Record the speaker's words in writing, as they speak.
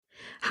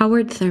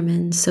Howard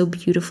Thurman so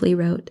beautifully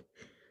wrote,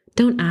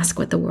 "Don't ask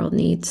what the world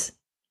needs.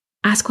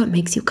 Ask what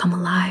makes you come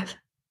alive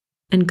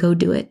and go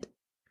do it.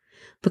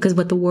 Because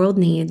what the world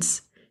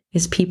needs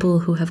is people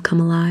who have come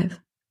alive.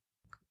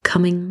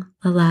 Coming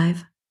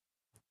alive.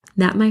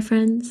 That, my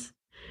friends,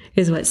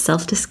 is what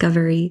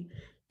self-discovery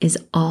is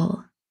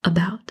all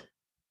about."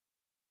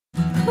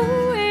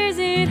 Who is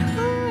it?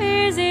 Who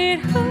is it?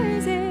 Who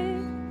is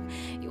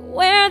it? You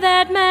wear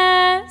that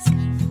mask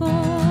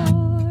for.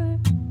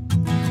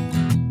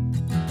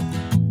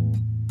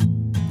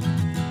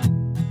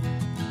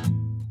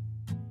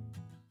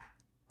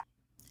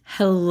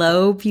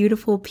 Hello,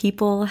 beautiful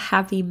people.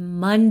 Happy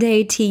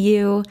Monday to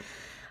you.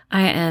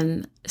 I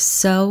am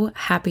so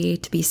happy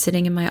to be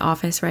sitting in my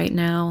office right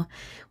now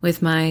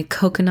with my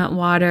coconut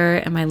water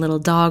and my little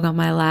dog on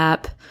my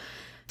lap,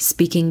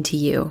 speaking to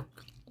you.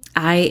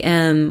 I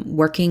am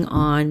working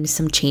on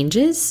some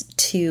changes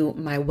to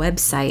my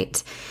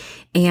website.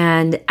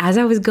 And as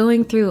I was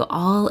going through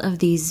all of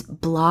these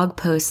blog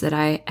posts that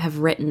I have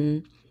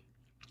written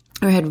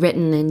or had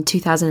written in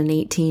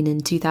 2018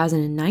 and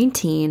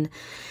 2019,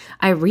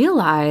 I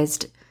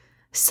realized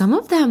some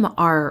of them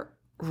are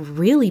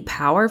really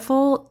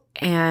powerful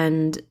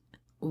and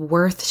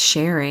worth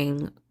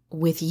sharing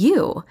with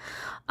you.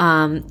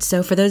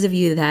 So for those of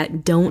you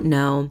that don't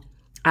know,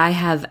 I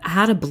have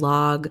had a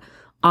blog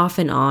off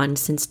and on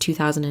since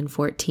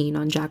 2014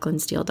 on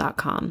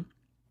JacquelineSteele.com.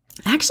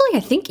 Actually, I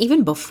think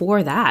even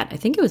before that, I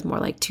think it was more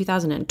like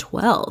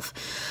 2012.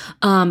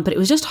 But it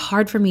was just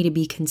hard for me to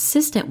be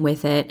consistent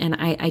with it. And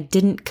I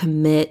didn't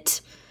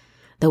commit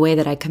the way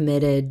that I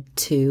committed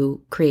to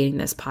creating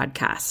this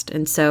podcast.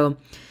 And so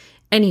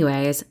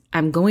anyways,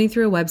 I'm going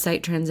through a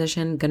website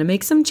transition, going to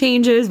make some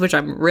changes, which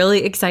I'm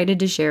really excited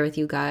to share with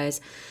you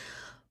guys.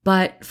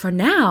 But for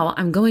now,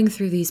 I'm going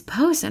through these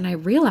posts and I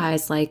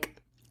realize like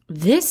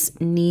this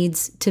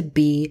needs to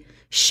be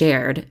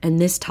shared, and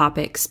this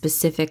topic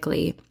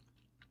specifically.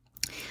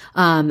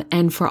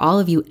 And for all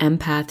of you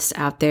empaths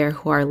out there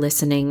who are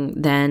listening,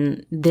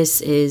 then this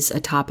is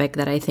a topic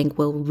that I think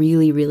will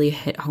really, really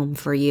hit home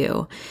for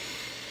you.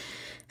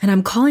 And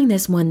I'm calling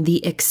this one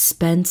the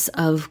expense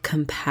of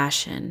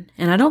compassion.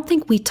 And I don't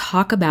think we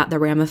talk about the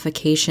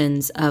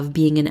ramifications of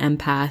being an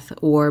empath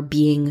or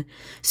being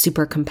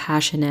super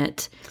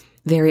compassionate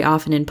very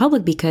often in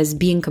public, because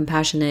being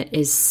compassionate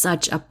is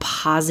such a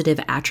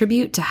positive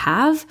attribute to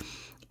have.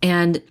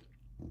 And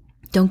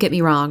don't get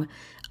me wrong,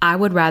 I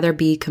would rather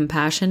be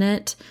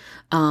compassionate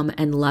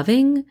and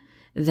loving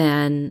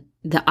than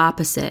the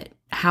opposite.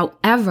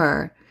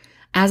 However,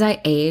 as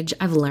I age,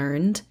 I've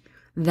learned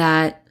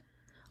that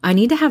I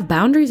need to have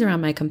boundaries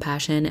around my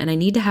compassion, and I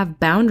need to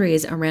have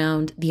boundaries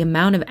around the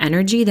amount of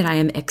energy that I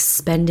am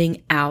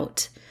expending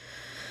out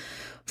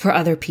for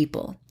other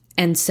people.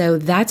 And so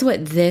that's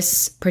what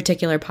this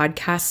particular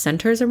podcast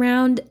centers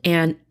around,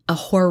 and a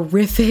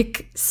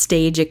horrific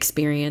stage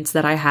experience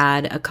that I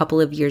had a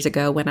couple of years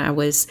ago when I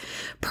was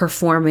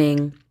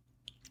performing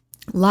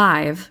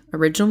live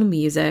original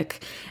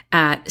music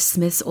at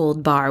Smith's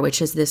Old Bar,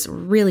 which is this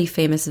really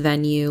famous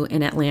venue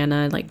in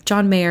Atlanta. Like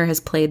John Mayer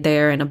has played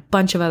there and a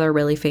bunch of other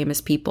really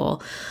famous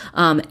people.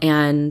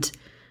 And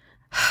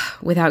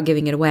without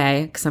giving it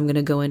away, because I'm going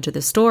to go into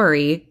the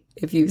story,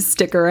 if you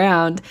stick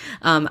around,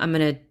 I'm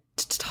going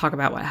to talk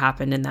about what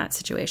happened in that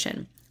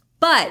situation.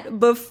 But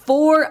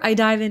before I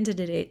dive into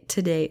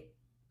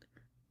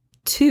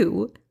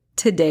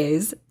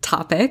today's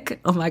topic,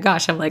 oh my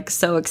gosh, I'm like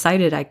so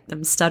excited.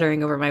 I'm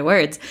stuttering over my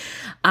words.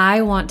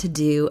 I want to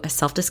do a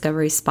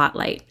self-discovery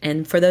spotlight.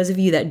 And for those of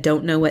you that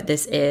don't know what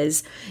this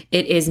is,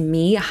 it is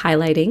me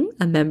highlighting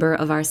a member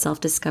of our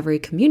self-discovery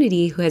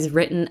community who has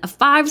written a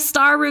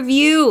 5-star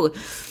review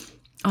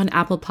on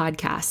Apple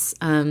Podcasts.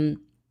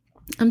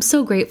 I'm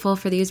so grateful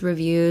for these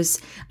reviews.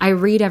 I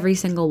read every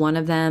single one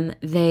of them.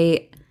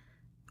 They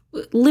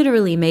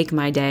literally make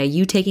my day.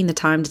 You taking the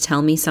time to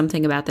tell me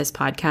something about this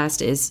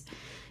podcast is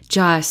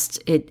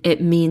just, it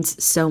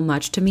means so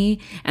much to me.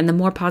 And the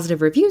more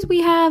positive reviews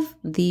we have,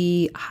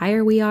 the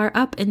higher we are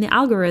up in the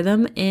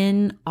algorithm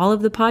in all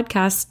of the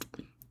podcast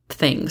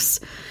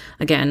things.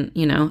 Again,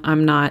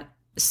 I'm not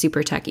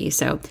super techie.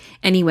 So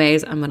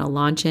anyways, I'm going to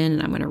launch in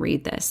and I'm going to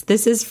read this.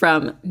 This is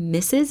from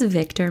Mrs.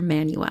 Victor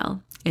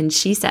Manuel. And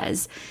she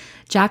says,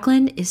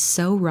 "Jacqueline is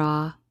so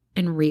raw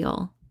and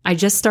real. I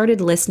just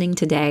started listening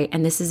today,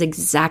 and this is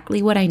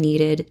exactly what I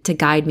needed to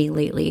guide me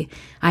lately.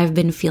 I've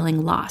been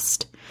feeling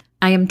lost.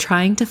 I am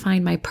trying to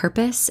find my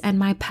purpose and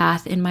my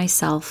path in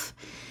myself.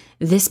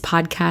 This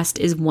podcast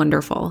is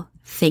wonderful.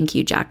 Thank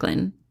you,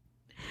 Jacqueline."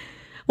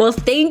 Well,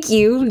 thank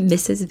you,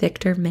 Mrs.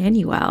 Victor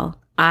Manuel.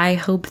 I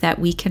hope that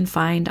we can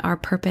find our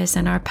purpose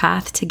and our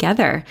path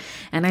together.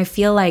 And I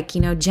feel like,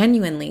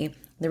 genuinely,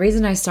 the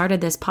reason I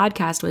started this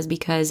podcast was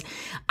because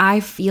I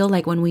feel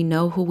like when we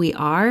know who we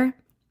are,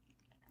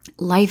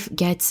 life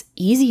gets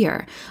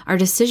easier. Our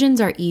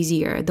decisions are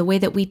easier. The way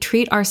that we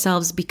treat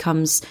ourselves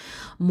becomes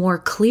more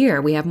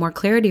clear. We have more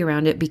clarity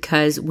around it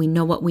because we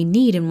know what we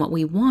need and what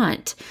we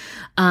want.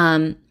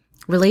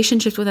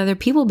 Relationships with other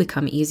people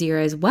become easier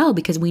as well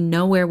because we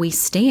know where we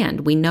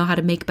stand. We know how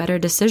to make better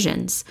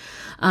decisions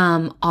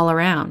all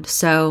around.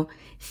 So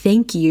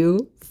thank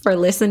you for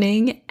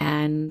listening.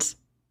 And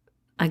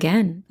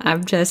again,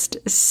 I'm just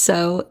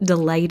so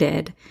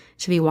delighted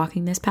to be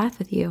walking this path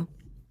with you.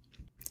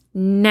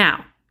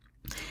 Now,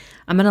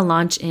 I'm going to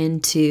launch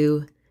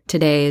into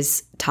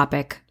today's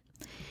topic,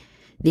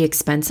 the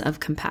expense of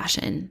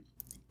compassion.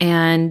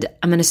 And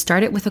I'm going to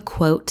start it with a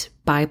quote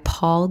by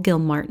Paul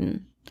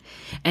Gilmartin.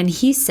 And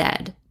he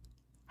said,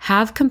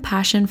 "Have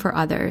compassion for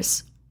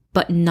others,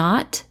 but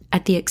not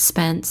at the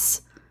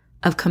expense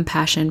of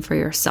compassion for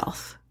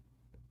yourself."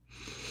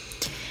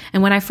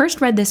 And when I first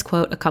read this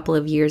quote a couple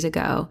of years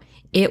ago,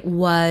 it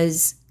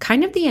was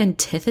kind of the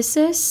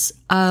antithesis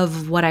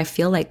of what I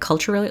feel like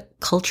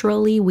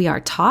culturally we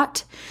are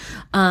taught.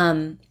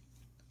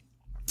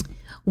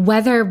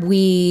 Whether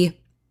we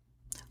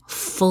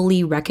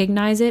fully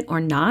recognize it or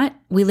not,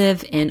 we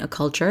live in a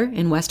culture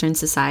in Western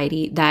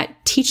society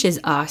that teaches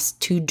us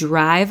to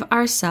drive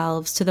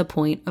ourselves to the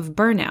point of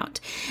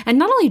burnout. And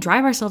not only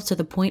drive ourselves to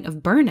the point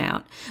of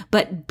burnout,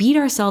 but beat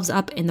ourselves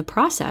up in the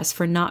process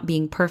for not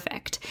being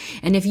perfect.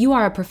 And if you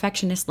are a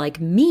perfectionist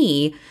like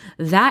me,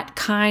 that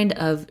kind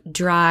of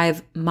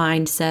drive,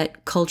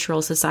 mindset,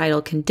 cultural,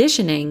 societal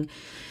conditioning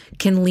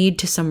can lead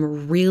to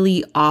some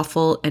really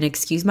awful, and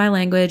excuse my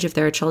language, if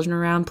there are children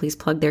around, please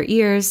plug their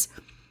ears.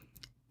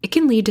 It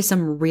can lead to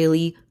some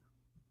really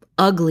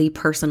ugly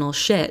personal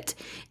shit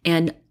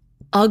and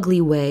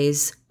ugly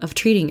ways of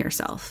treating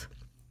yourself.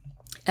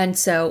 And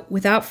so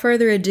without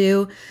further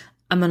ado,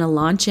 I'm going to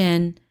launch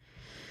in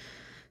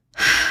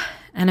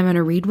and I'm going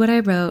to read what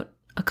I wrote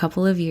a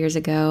couple of years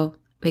ago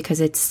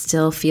because it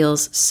still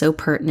feels so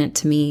pertinent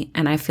to me,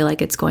 and I feel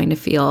like it's going to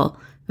feel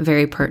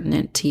very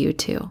pertinent to you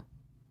too.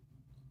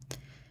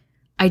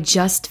 I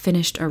just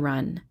finished a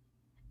run.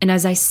 And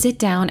as I sit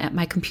down at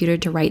my computer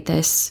to write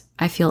this,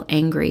 I feel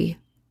angry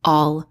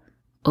all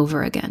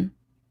over again.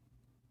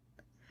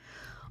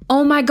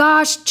 "Oh my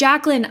gosh,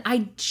 Jacqueline,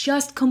 I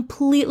just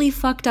completely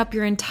fucked up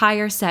your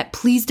entire set.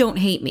 Please don't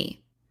hate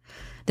me,"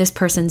 this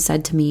person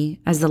said to me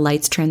as the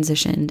lights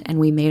transitioned and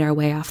we made our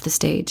way off the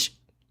stage.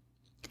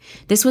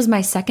 This was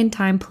my second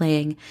time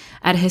playing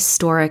at a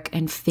historic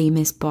and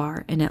famous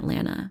bar in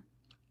Atlanta.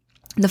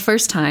 The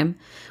first time,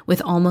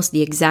 with almost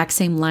the exact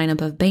same lineup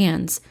of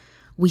bands,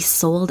 we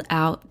sold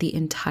out the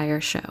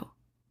entire show.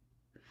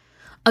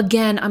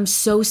 "Again, I'm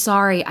so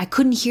sorry. I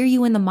couldn't hear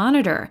you in the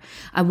monitor.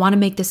 I want to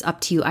make this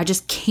up to you. I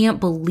just can't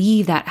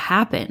believe that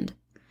happened,"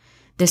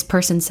 this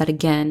person said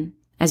again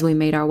as we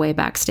made our way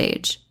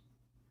backstage.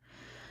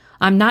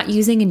 I'm not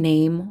using a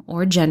name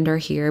or gender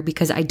here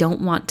because I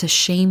don't want to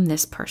shame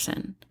this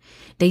person.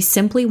 They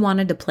simply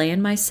wanted to play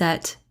in my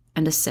set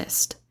and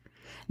assist.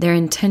 Their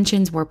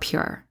intentions were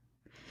pure.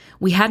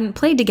 We hadn't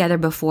played together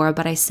before,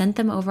 but I sent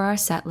them over our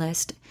set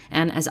list,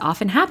 and as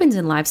often happens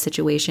in live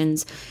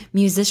situations,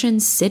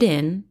 musicians sit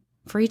in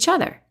for each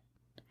other.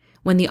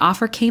 When the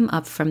offer came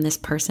up from this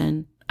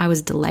person, I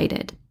was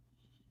delighted.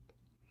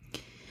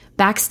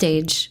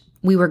 Backstage,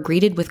 we were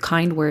greeted with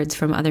kind words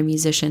from other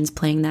musicians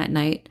playing that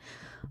night,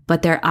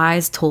 but their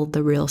eyes told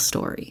the real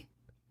story.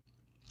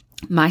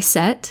 My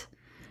set,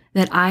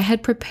 that I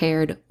had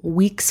prepared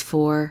weeks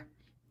for,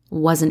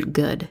 wasn't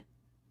good.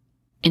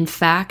 In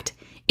fact,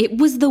 it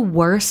was the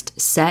worst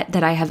set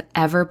that I have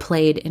ever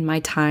played in my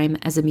time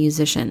as a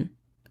musician.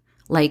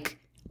 Like,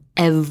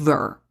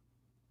 ever.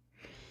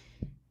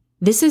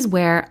 This is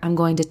where I'm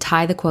going to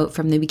tie the quote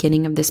from the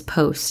beginning of this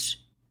post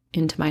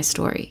into my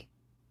story.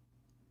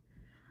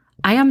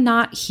 I am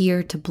not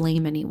here to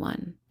blame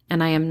anyone,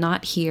 and I am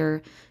not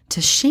here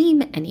to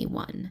shame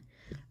anyone.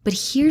 But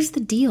here's the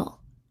deal.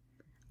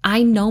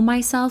 I know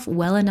myself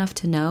well enough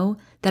to know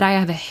that I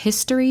have a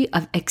history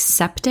of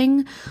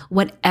accepting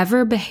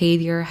whatever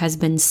behavior has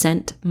been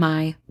sent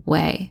my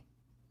way,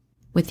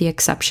 with the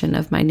exception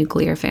of my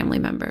nuclear family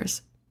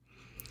members.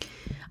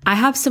 I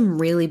have some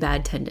really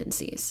bad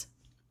tendencies.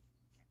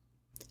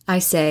 I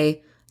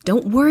say,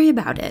 "Don't worry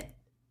about it,"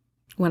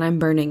 when I'm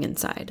burning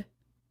inside.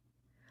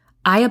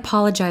 I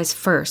apologize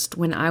first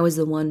when I was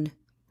the one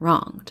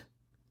wronged.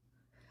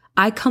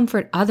 I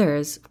comfort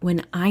others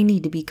when I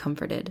need to be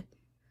comforted.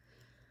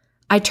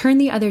 I turn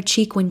the other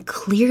cheek when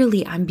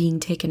clearly I'm being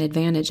taken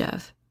advantage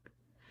of.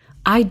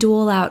 I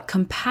dole out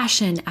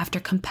compassion after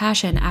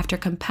compassion after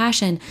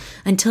compassion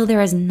until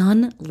there is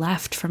none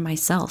left for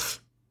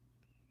myself.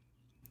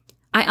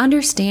 I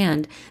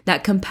understand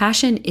that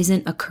compassion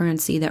isn't a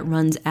currency that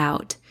runs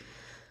out,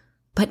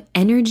 but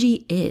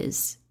energy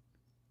is.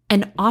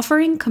 And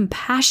offering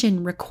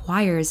compassion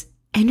requires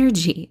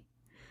energy,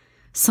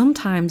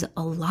 sometimes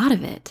a lot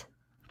of it.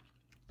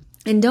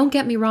 And don't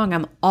get me wrong,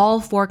 I'm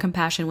all for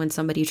compassion when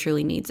somebody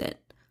truly needs it.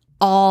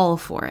 All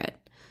for it.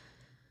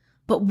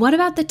 But what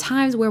about the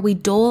times where we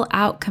dole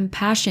out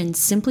compassion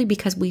simply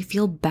because we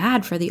feel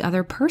bad for the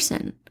other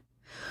person?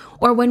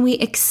 Or when we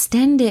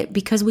extend it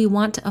because we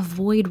want to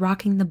avoid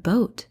rocking the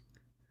boat?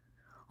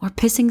 Or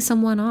pissing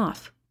someone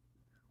off?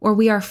 Or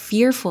we are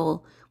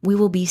fearful we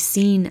will be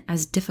seen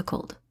as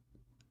difficult?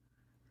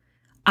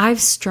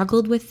 I've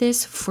struggled with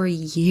this for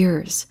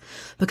years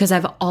because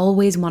I've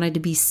always wanted to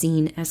be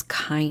seen as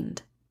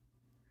kind.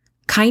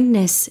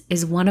 Kindness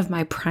is one of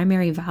my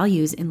primary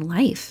values in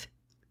life.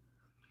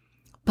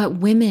 But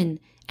women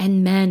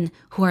and men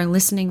who are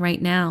listening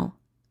right now,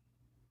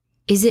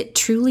 is it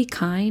truly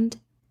kind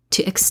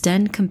to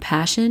extend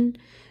compassion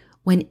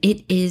when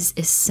it is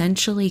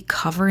essentially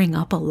covering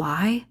up a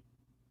lie?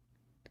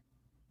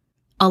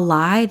 A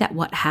lie that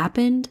what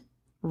happened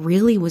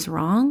really was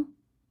wrong?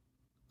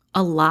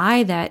 A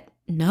lie that,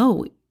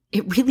 no,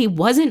 it really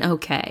wasn't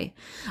okay.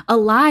 A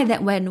lie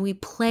that when we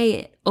play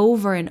it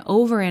over and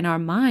over in our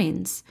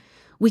minds,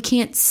 we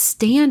can't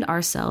stand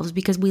ourselves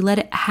because we let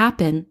it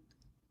happen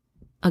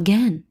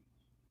again.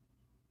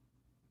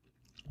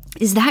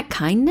 Is that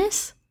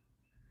kindness?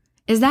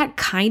 Is that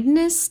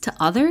kindness to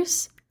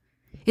others?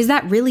 Is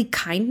that really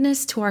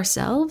kindness to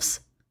ourselves?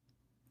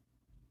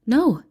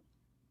 No,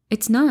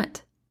 it's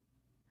not.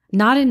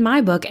 Not in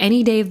my book,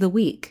 any day of the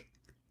week.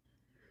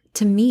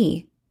 To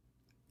me,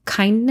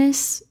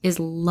 kindness is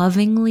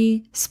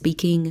lovingly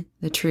speaking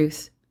the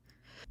truth.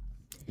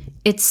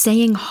 It's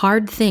saying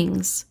hard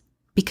things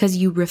because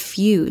you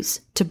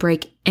refuse to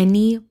break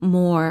any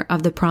more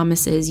of the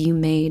promises you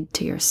made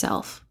to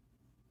yourself.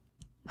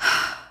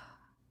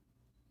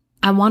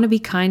 I want to be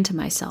kind to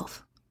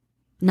myself.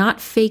 Not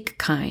fake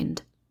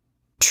kind,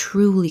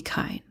 truly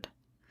kind.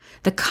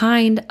 The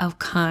kind of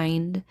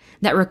kind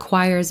that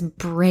requires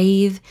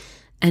brave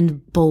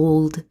and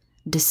bold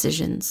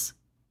decisions.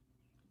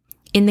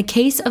 In the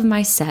case of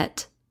my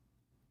set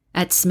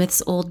at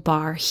Smith's Old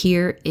Bar,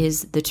 here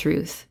is the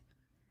truth.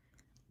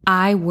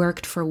 I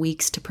worked for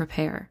weeks to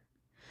prepare.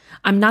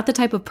 I'm not the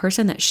type of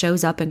person that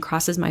shows up and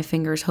crosses my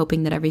fingers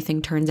hoping that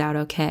everything turns out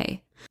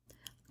okay.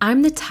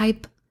 I'm the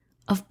type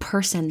of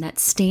person that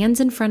stands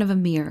in front of a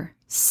mirror,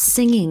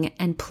 singing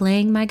and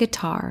playing my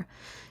guitar,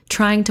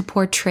 trying to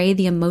portray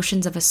the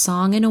emotions of a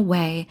song in a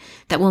way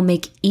that will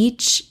make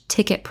each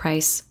ticket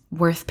price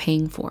worth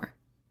paying for.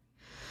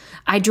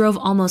 I drove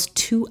almost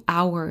 2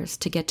 hours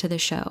to get to the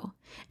show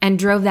and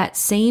drove that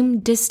same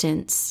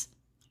distance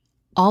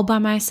all by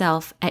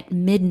myself at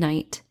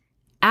midnight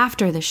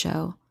after the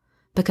show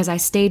because I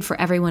stayed for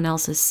everyone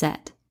else's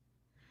set.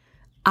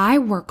 I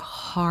work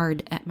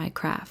hard at my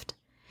craft,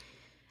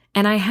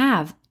 and I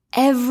have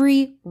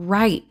every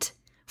right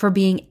for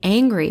being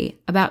angry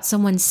about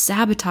someone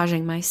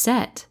sabotaging my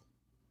set.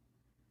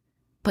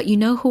 But you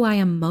know who I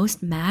am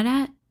most mad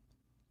at?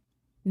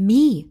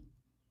 Me.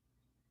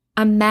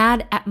 I'm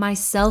mad at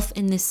myself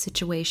in this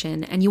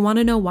situation. And you want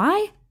to know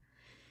why?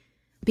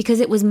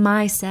 Because it was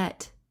my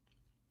set.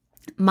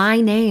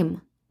 My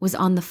name was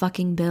on the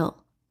fucking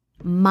bill.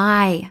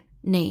 My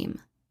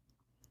name.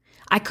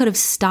 I could have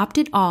stopped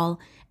it all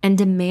and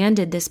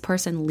demanded this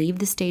person leave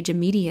the stage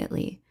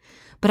immediately.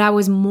 But I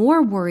was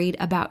more worried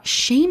about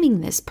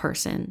shaming this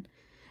person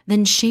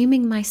than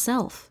shaming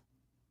myself.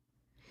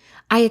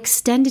 I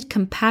extended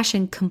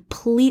compassion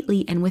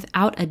completely and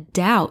without a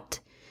doubt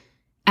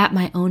at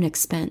my own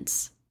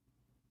expense.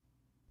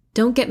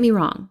 Don't get me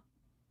wrong.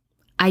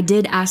 I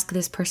did ask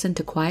this person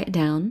to quiet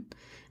down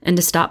and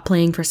to stop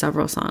playing for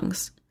several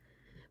songs.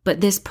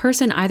 But this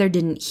person either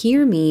didn't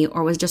hear me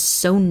or was just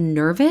so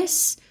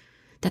nervous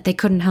that they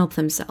couldn't help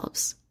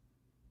themselves.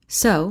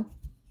 So,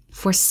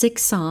 for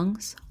 6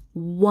 songs,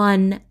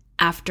 one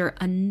after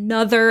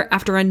another,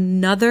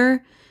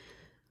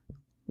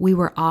 we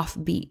were off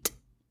beat.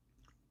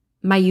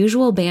 My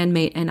usual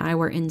bandmate and I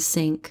were in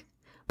sync,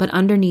 but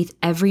underneath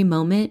every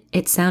moment,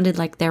 it sounded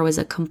like there was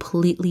a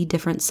completely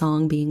different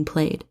song being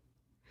played.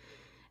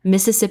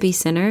 Mississippi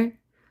Sinner,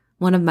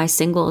 one of my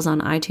singles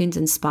on iTunes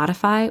and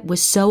Spotify,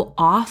 was so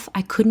off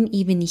I couldn't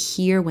even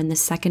hear when the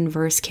second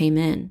verse came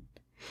in.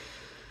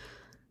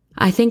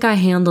 I think I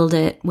handled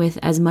it with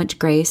as much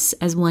grace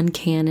as one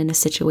can in a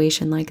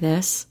situation like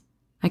this.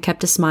 I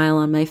kept a smile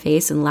on my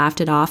face and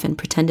laughed it off and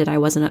pretended I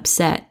wasn't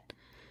upset.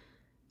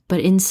 But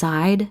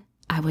inside,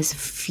 I was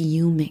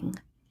fuming.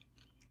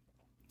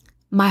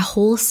 My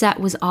whole set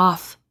was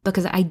off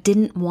because I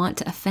didn't want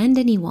to offend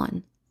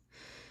anyone.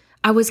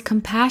 I was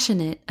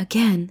compassionate,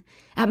 again,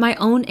 at my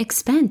own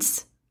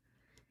expense.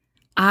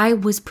 I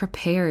was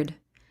prepared.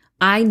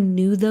 I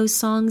knew those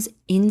songs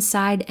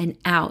inside and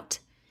out.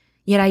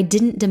 Yet I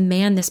didn't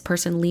demand this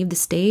person leave the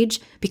stage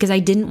because I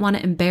didn't want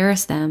to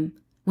embarrass them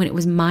when it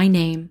was my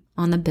name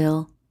on the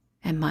bill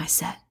and my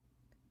set.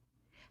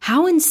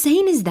 How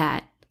insane is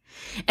that?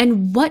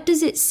 And what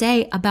does it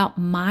say about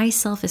my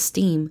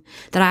self-esteem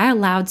that I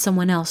allowed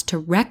someone else to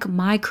wreck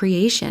my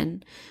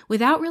creation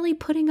without really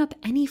putting up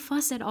any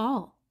fuss at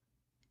all?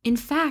 In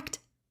fact,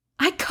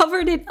 I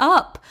covered it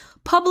up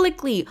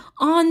publicly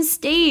on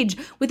stage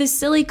with a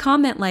silly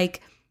comment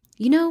like,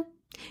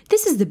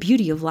 this is the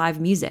beauty of live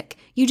music.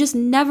 You just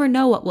never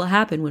know what will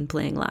happen when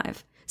playing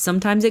live.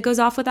 Sometimes it goes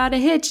off without a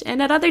hitch,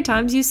 and at other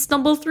times you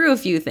stumble through a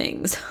few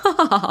things.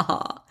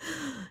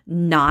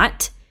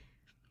 Not.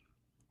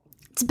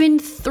 It's been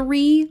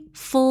 3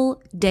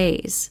 full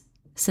days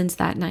since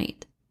that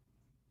night.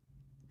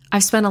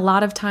 I've spent a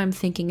lot of time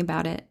thinking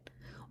about it,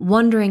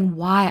 wondering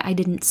why I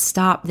didn't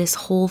stop this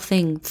whole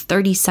thing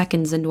 30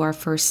 seconds into our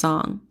first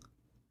song.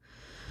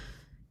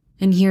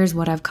 And here's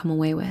what I've come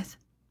away with.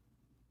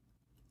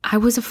 I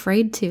was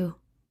afraid to.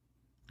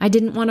 I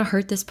didn't want to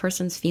hurt this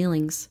person's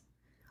feelings.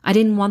 I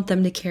didn't want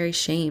them to carry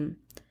shame.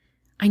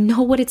 I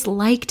know what it's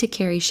like to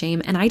carry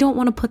shame, and I don't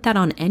want to put that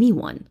on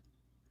anyone.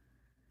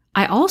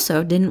 I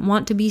also didn't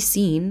want to be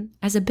seen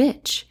as a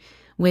bitch,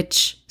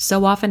 which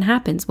so often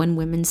happens when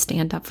women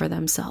stand up for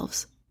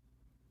themselves.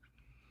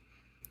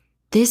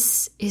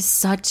 This is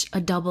such a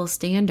double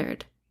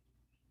standard.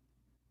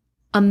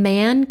 A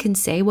man can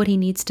say what he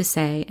needs to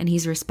say, and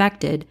he's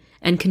respected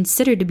and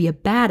considered to be a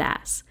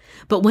badass.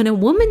 But when a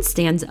woman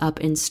stands up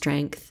in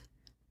strength,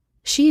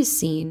 she is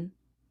seen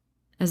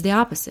as the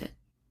opposite.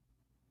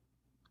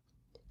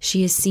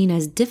 She is seen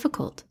as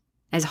difficult,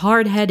 as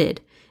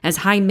hard-headed, as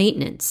high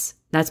maintenance.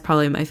 That's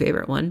probably my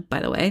favorite one, by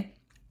the way.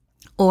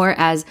 Or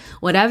as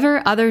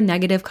whatever other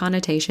negative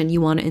connotation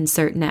you want to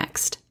insert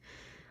next.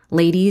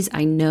 Ladies,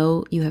 I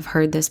know you have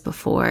heard this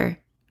before.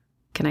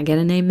 Can I get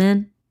an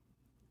amen?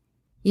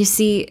 You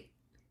see,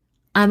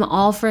 I'm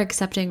all for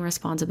accepting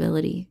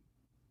responsibility.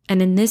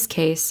 And in this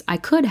case, I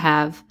could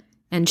have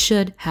and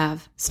should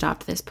have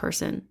stopped this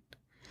person.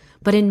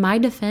 But in my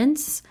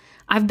defense,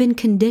 I've been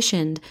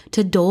conditioned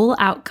to dole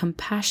out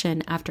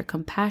compassion after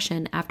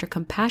compassion after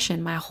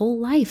compassion my whole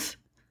life.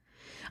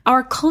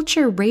 Our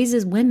culture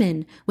raises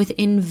women with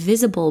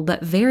invisible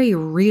but very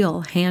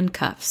real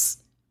handcuffs.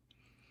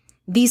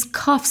 These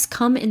cuffs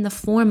come in the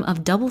form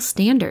of double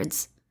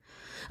standards,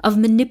 of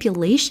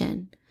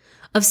manipulation,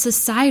 of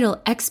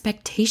societal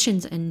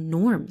expectations and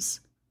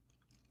norms,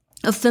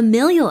 of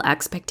familial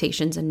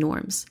expectations and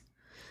norms,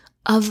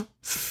 of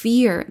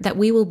fear that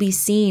we will be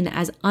seen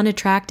as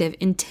unattractive,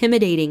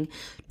 intimidating,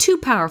 too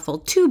powerful,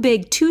 too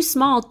big, too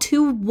small,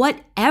 too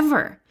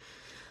whatever.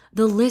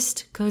 The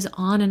list goes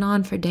on and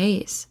on for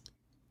days.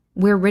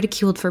 We're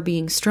ridiculed for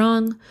being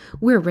strong.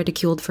 We're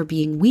ridiculed for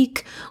being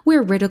weak.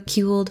 We're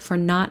ridiculed for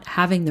not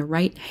having the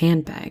right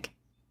handbag.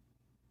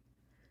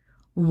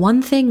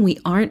 One thing we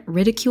aren't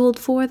ridiculed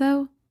for,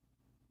 though,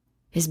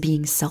 is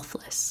being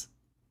selfless.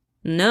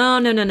 No.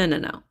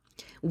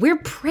 We're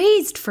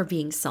praised for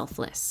being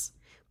selfless.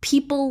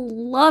 People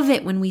love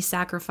it when we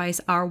sacrifice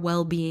our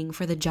well-being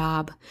for the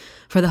job,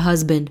 for the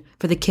husband,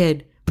 for the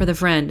kid, for the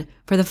friend,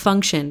 for the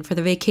function, for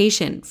the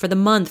vacation, for the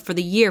month, for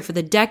the year, for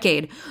the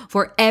decade,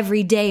 for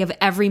every day of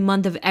every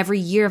month of every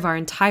year of our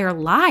entire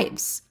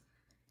lives.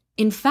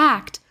 In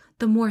fact,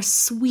 the more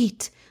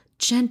sweet,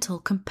 gentle,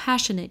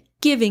 compassionate,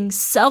 giving,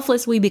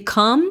 selfless we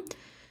become,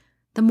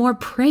 the more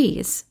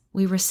praise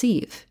we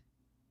receive.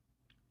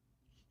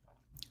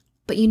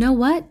 But you know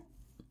what?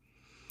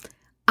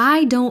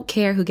 I don't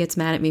care who gets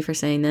mad at me for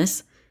saying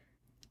this.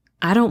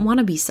 I don't want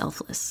to be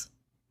selfless.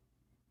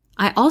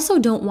 I also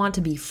don't want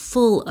to be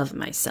full of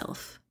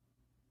myself.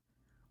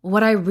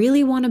 What I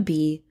really want to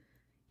be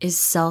is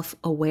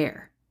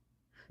self-aware.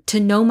 To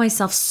know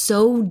myself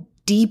so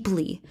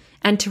deeply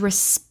and to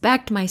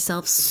respect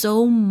myself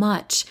so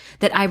much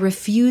that I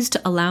refuse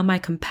to allow my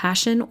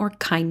compassion or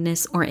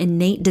kindness or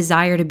innate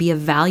desire to be of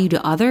value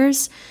to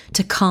others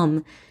to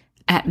come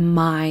at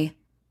my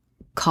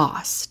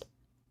cost.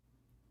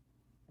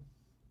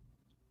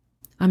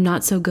 I'm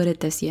not so good at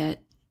this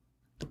yet,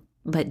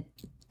 but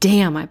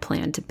damn, I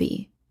plan to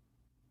be.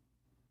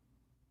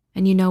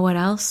 And you know what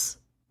else?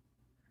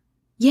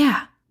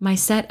 Yeah, my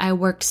set I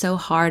worked so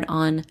hard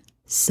on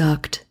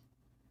sucked.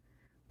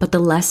 But the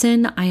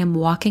lesson I am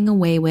walking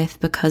away with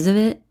because of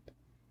it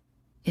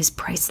is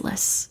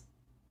priceless.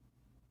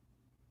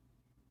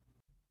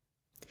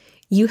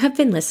 You have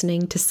been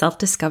listening to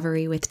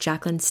Self-Discovery with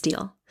Jaclyn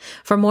Steele.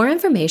 For more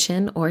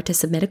information or to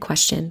submit a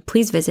question,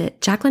 please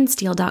visit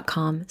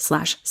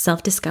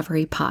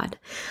jaclynsteele.com/selfdiscoverypod.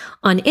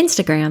 On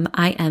Instagram,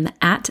 I am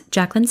at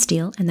Jaclyn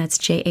Steele, and that's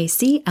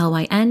JACLYNSTEELE.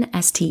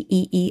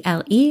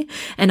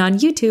 And on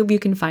YouTube, you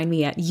can find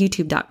me at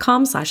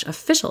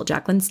youtube.com/official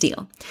Jaclyn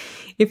Steele.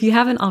 If you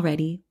haven't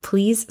already,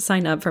 please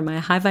sign up for my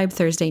High Vibe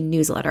Thursday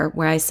newsletter,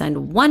 where I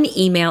send one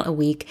email a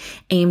week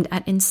aimed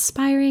at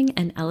inspiring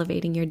and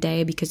elevating your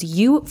day because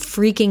you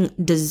freaking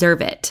deserve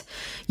it.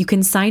 You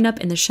can sign up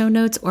in the show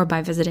notes or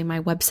by visiting my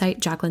website,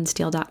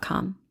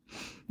 jaclynsteele.com.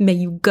 May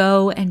you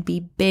go and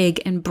be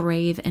big and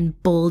brave and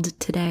bold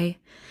today.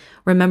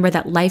 Remember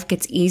that life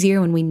gets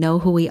easier when we know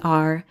who we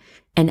are.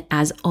 And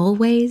as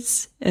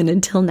always, and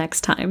until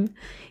next time,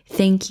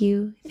 thank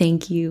you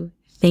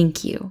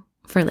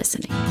for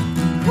listening.